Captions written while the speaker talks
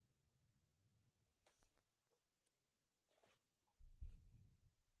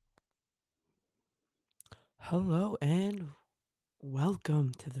Hello and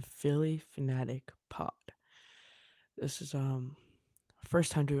welcome to the Philly Fanatic Pod. This is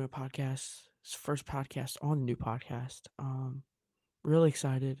first time doing a podcast. It's first podcast on the new podcast. Really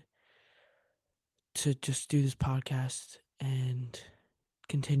excited to just do this podcast and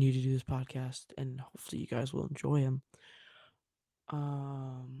continue to do this podcast, and hopefully you guys will enjoy them.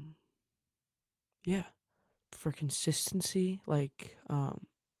 Um yeah, for consistency,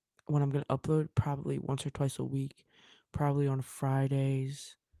 when I'm going to upload probably once or twice a week, probably on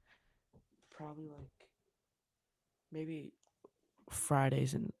Fridays, probably like maybe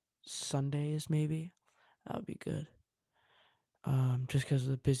Fridays and Sundays, maybe. That would be good. Just because of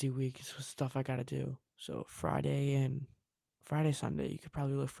the busy week, it's stuff I gotta do. So Friday, Sunday, you could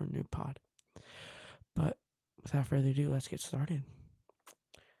probably look for a new pod. But without further ado, let's get started.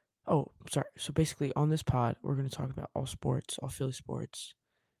 Oh, sorry. So basically, on this pod, we're gonna talk about all sports, all Philly sports,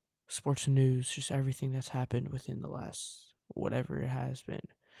 sports news, just everything that's happened within the last whatever it has been.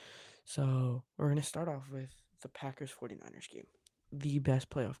 So we're gonna start off with the Packers 49ers game, the best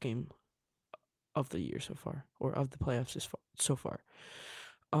playoff game of the year so far, or of the playoffs so far.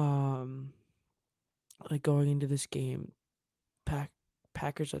 Um, like going into this game,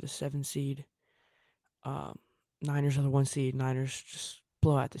 Packers are the 7 seed. Um, Niners are the 1 seed. Niners just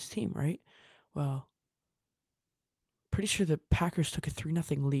blow out this team, right? Well, pretty sure the Packers took a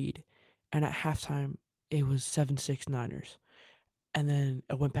 3-0 lead, and at halftime it was 7-6 Niners, and then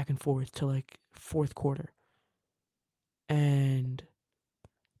it went back and forth to like fourth quarter, and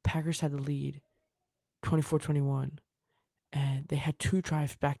Packers had the lead 24-21. And they had two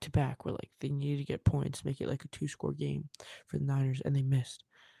drives back to back where like they needed to get points, make it like a two-score game for the Niners, and they missed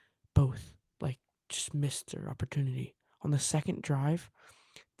both. Like just missed their opportunity. On the second drive,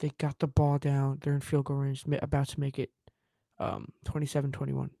 they got the ball down. They're in field goal range, about to make it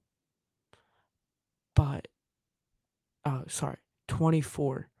 27-21. But sorry,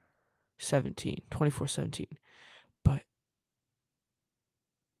 24-17. 24-17. But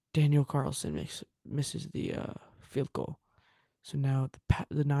Daniel Carlson misses the field goal. So now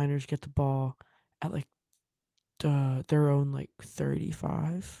the Niners get the ball at like their own like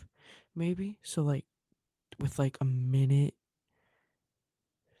 35 maybe, so like with like a minute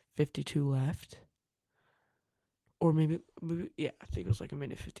 52 left, or maybe yeah, I think it was like a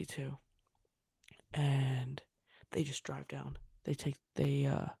minute 52, and they just drive down. They take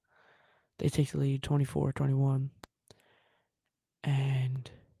the lead 24-21,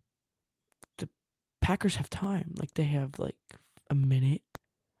 and the Packers have time. Like they have like a minute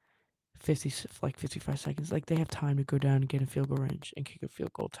 50, like 55 seconds. Like they have time to go down and get in field goal range and kick a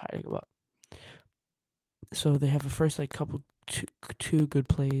field goal, tie them up. So they have a first like two good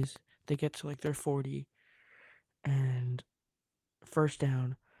plays. They get to like their 40, and first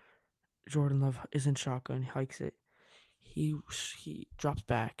down. Jordan Love is in shotgun, hikes it. He drops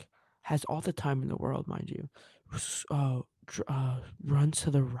back, has all the time in the world, mind you. Runs to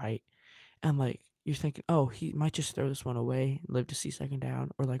the right, and like you're thinking, oh, he might just throw this one away, live to see second down,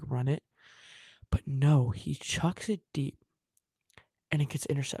 or like run it. But no, he chucks it deep, and it gets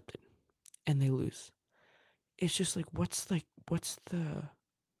intercepted, and they lose. It's just what's the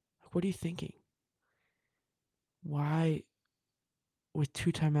what are you thinking? Why, with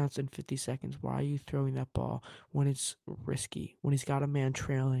two timeouts in 50 seconds, why are you throwing that ball when it's risky, when he's got a man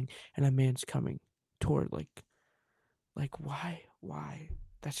trailing and a man's coming toward, like why?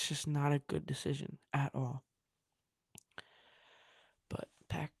 That's just not a good decision at all. But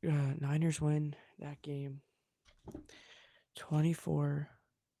Niners win that game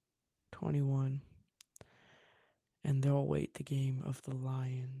 24-21, and they'll wait the game of the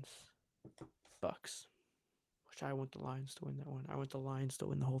Lions Bucks, which I want the Lions to win that one. I want the Lions to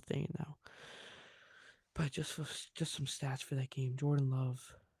win the whole thing now. But just some stats for that game. Jordan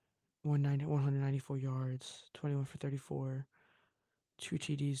Love, 194 yards, 21 for 34, two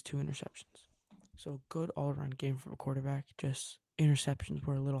TDs, two interceptions. So good all around game from a quarterback. Just interceptions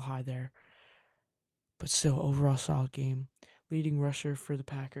were a little high there, but still overall solid game. Leading rusher for the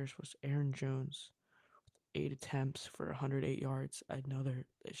Packers was Aaron Jones, 8 attempts for 108 yards.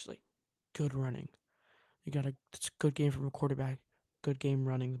 It's like good running. It's a good game from a quarterback. Good game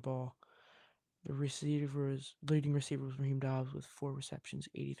running the ball. Leading receiver was Raheem Dobbs with 4 receptions,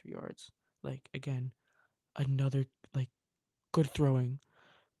 83 yards. Like again, another like good throwing,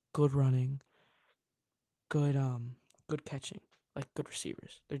 good running, good catching, like good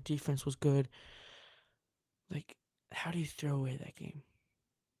receivers. Their defense was good. Like, how do you throw away that game?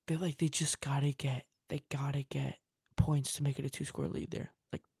 They gotta get points to make it a two-score lead there.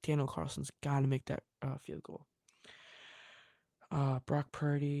 Like Daniel Carlson's gotta make that field goal. Brock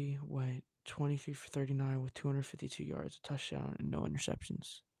Purdy went 23 for 39 with 252 yards, a touchdown, and no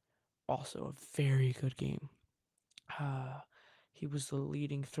interceptions. Also a very good game. Uh, he was the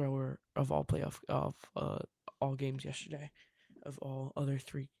leading thrower of all games yesterday, of all other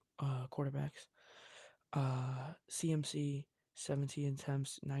three quarterbacks. CMC 17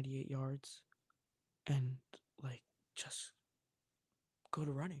 attempts, 98 yards, and like just good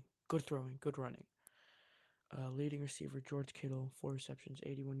running, good throwing, good running. Leading receiver George Kittle, 4 receptions,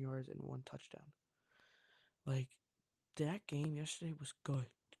 81 yards, and 1 touchdown. Like that game yesterday was good,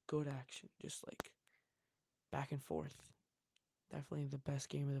 good action, just like back and forth. Definitely the best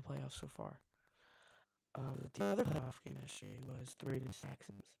game of the playoffs so far. The other playoff game yesterday was the Ravens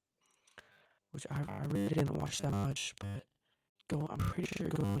Texans, which I really didn't watch that much, but I'm pretty sure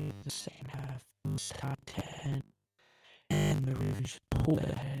going into the second half, it was top 10, and the Ravens pulled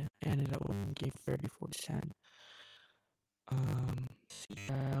ahead, ended up winning the game 34-10.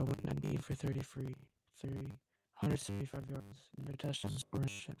 Seattle went 19 for 33, 175 yards, no touchdowns or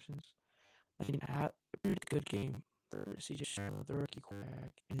interceptions. Like a pretty good game for CJ Stroud, the rookie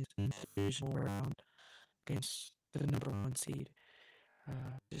quarterback, in his divisional round against the number 1 seed.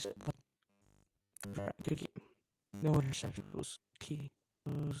 Just like good game. No interception was key.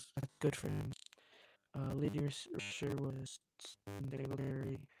 That's good for him. Leading receiver was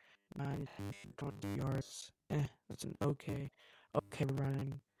Singletary, 9 yards. That's an okay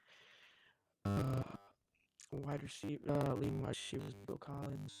running. Leading wide receiver was Bill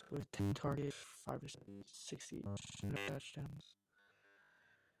Collins with 10 targets, 5 60 no touchdowns.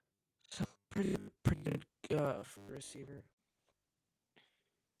 So pretty good for a receiver.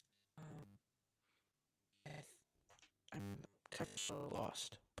 I mean, Texas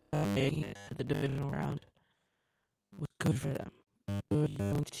lost. Making it to the divisional round was good for them. Good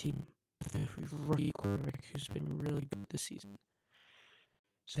young team with a rookie quarterback who's been really good this season.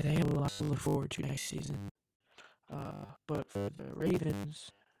 So they have a lot to look forward to next season. But for the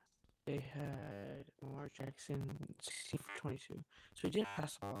Ravens, they had Lamar Jackson 16 for 22. So he didn't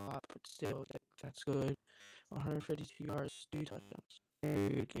pass a lot, but still, that's good. 152 yards, 3 touchdowns. Very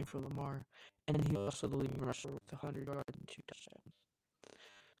good game for Lamar. And then he was also the leading rusher with 100 yards and 2 touchdowns.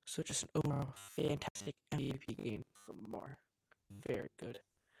 So just an overall fantastic MVP game for Lamar. Very good.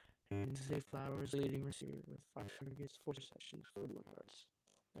 And Zay Flowers, leading receiver with 5 targets, 4 receptions, 41 yards,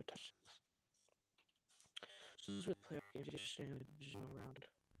 no touchdowns. So those were the playoff games yesterday in the divisional round.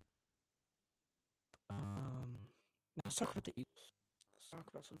 Now let's talk about the Eagles. Let's talk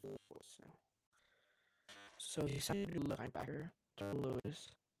about some Phillies now. So they decided to do linebacker, Joe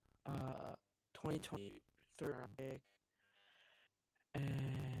Lewis, 2020 third round pick,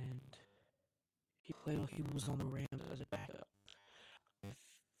 and he was on the Rams as a backup.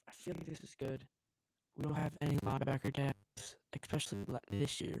 I feel like this is good. We don't have any linebacker depth, especially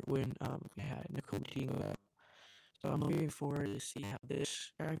this year when we had Nicole Dingo. So I'm looking forward to see how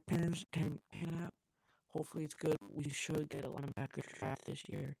this guy can pan out. Hopefully it's good. We should get a linebacker draft this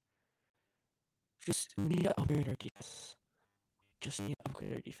year. We need to upgrade our defense. Just need to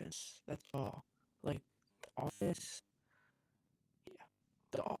upgrade our defense. That's all. Like the offense, yeah.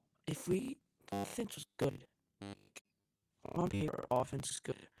 If the offense was good, like, on paper, offense is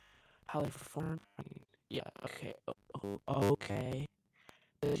good. How they perform, I mean, yeah, okay, okay.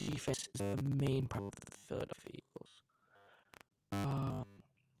 The defense is the main problem of the Philadelphia Eagles.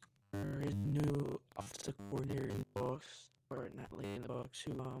 There is new offensive coordinator in the books, or not really in the books,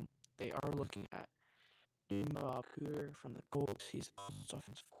 who they are looking at. Bob Cooter from the Colts, he's the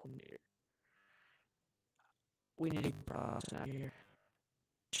offensive coordinator. We need to get out here.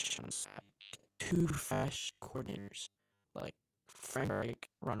 Two fresh coordinators, like Frank Reich,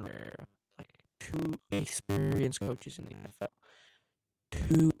 Ron Rivera, like 2 experienced coaches in the NFL.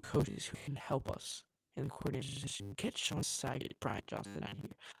 2 coaches who can help us in the coordinator position. Get Sean Saget, get Brian Johnson out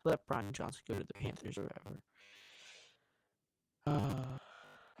here. Let Brian Johnson go to the Panthers or whatever.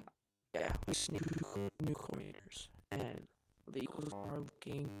 Yeah, we just need 2 new coordinators, and the Eagles are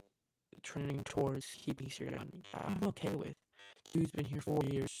trending towards keeping Sirianni. I'm okay with. Dude's been here 4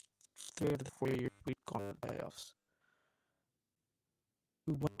 years. 3 of the 4 years we've gone to the playoffs.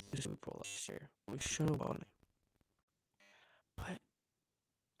 We went to the Super Bowl last year. We should have won it. But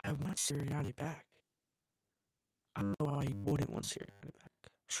I want Sirianni back. I don't know why he wouldn't want Sirianni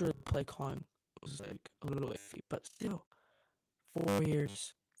back. Sure, the play calling was like a little iffy, but still, 4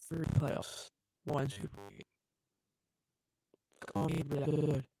 years, 3 playoffs, 1 Super Bowl game. Call me that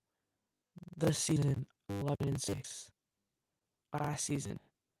good. This season, 11-6. Last season,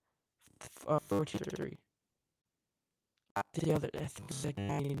 14-3. The other, I think it was like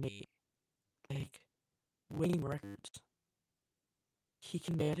 9-8. Like winning records. he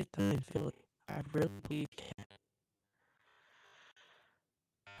can get it done in Philly. I really believe he can.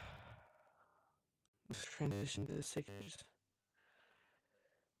 Let's transition to the Sixers.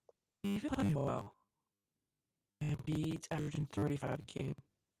 He's playing well. And Embiid's averaging 35 a game.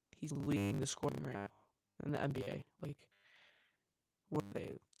 He's leading the scoring right now in the NBA. Like, what are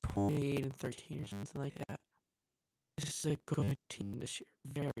they, 28 and 13 or something like that. This is a good team this year.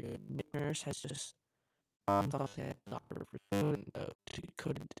 Very good. Nick Nurse has just stuff that Doc Rivers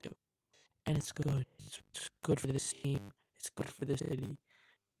couldn't do. And it's good. It's good for this team. It's good for the city.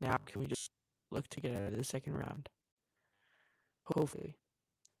 Now, can we just look to get out of the second round? Hopefully.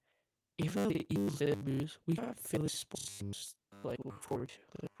 Even though the Eagles did lose, we got Philly sports teams like look forward to.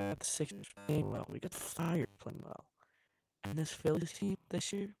 We got the Sixers playing well. We got the Fire playing well. And this Phillies team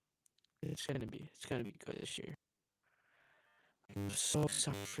this year, it's gonna be good this year. I'm so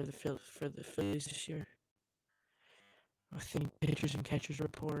excited for the Phillies this year. I think pitchers and catchers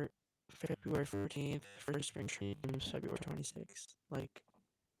report February 14th. First spring training is February 26th. Like,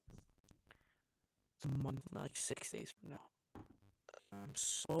 it's a month, like 6 days from now. I'm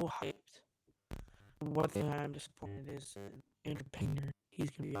so hyped. One thing I'm disappointed is Andrew Painter. He's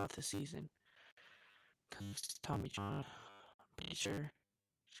gonna be out this season because Tommy John. I'm pretty sure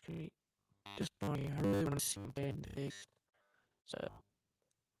it's gonna be disappointing. I really want to see him play in the face. So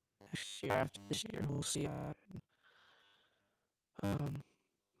next year, after this year, we'll see.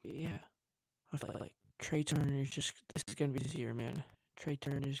 Yeah. I feel like Trey Turner is just. This is gonna be his year, man. Trey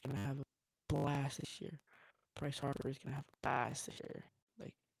Turner is gonna have a blast this year. Bryce Harper is gonna have a blast this year.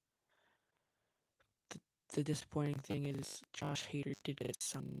 Like, the disappointing thing is Josh Hader did get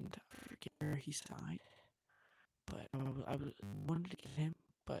signed. I forget where he signed, but I wanted to get him,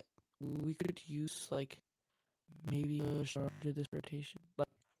 but we could use like maybe a starter to this rotation. Like,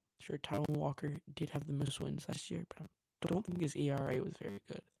 sure, Taiwan Walker did have the most wins last year, but I don't think his ERA was very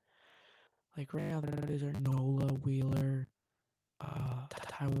good. Like right now, there is Nola, Wheeler,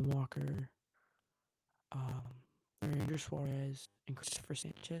 Taiwan Walker, Ranger Suarez, and Christopher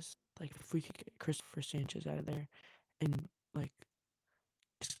Sanchez. Like, if we could get Christopher Sanchez out of there and like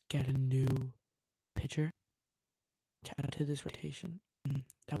just get a new pitcher to add to this rotation,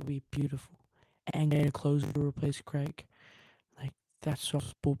 that would be beautiful. And get a closer to replace Craig. Like, that's so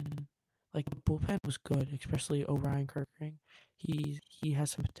bullpen. Like, the bullpen was good, especially O'Ryan Kirkering. He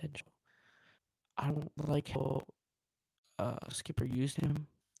has some potential. I don't like how Skipper used him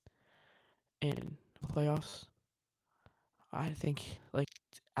in the playoffs. I think, like,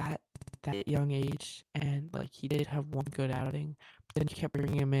 at that young age, and like he did have one good outing, but then you kept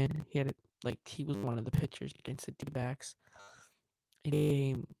bringing him in. He was one of the pitchers against the D-backs in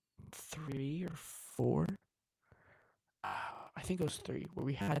game 3 or 4. I think it was 3, where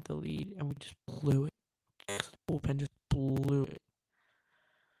we had the lead and we just blew it. The bullpen just blew it.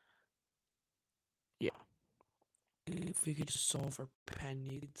 Yeah. If we could just solve our pen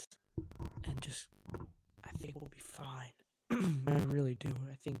needs and just, I think we'll be fine. I really do.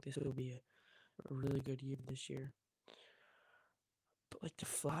 I think this will be a really good year this year. But like the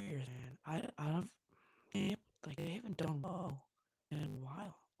Flyers, man, they haven't done well in a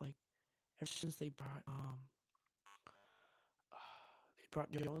while. Like, ever since they brought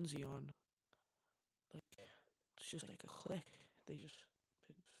Jonesy on, like, it's just like a click. They just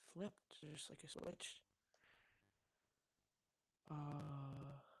flipped, just like a switch.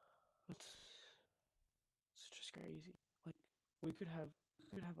 It's just crazy. Like, we could have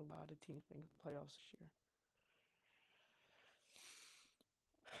a lot of teams in the playoffs this year.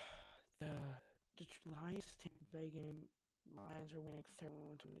 The Lions Tampa Bay game, Lions are winning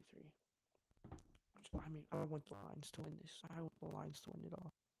 31-23. I mean, I want the Lions to win this. I want the Lions to win it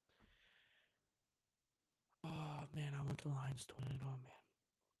all. Oh man, I want the Lions to win it all, man.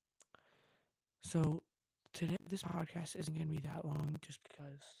 So today, this podcast isn't gonna be that long, just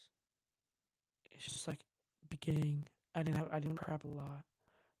because it's just like beginning. I didn't prep a lot.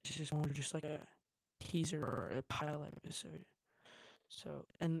 It's just more just like a teaser or a pilot episode. So,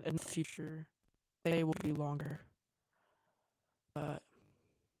 and in the future, they will be longer. But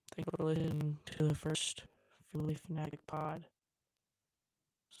thank you for listening to the first Philly Fanatic pod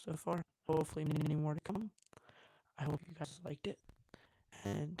so far. Hopefully, many more to come. I hope you guys liked it.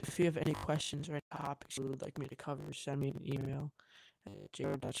 And if you have any questions or any topics you would like me to cover, send me an email at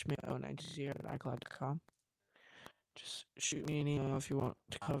jro.schmidt0920@icloud.com. Just shoot me an email if you want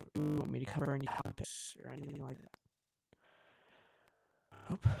me to cover any topics or anything like that.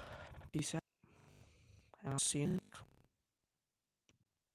 Peace out, and I'll see you next.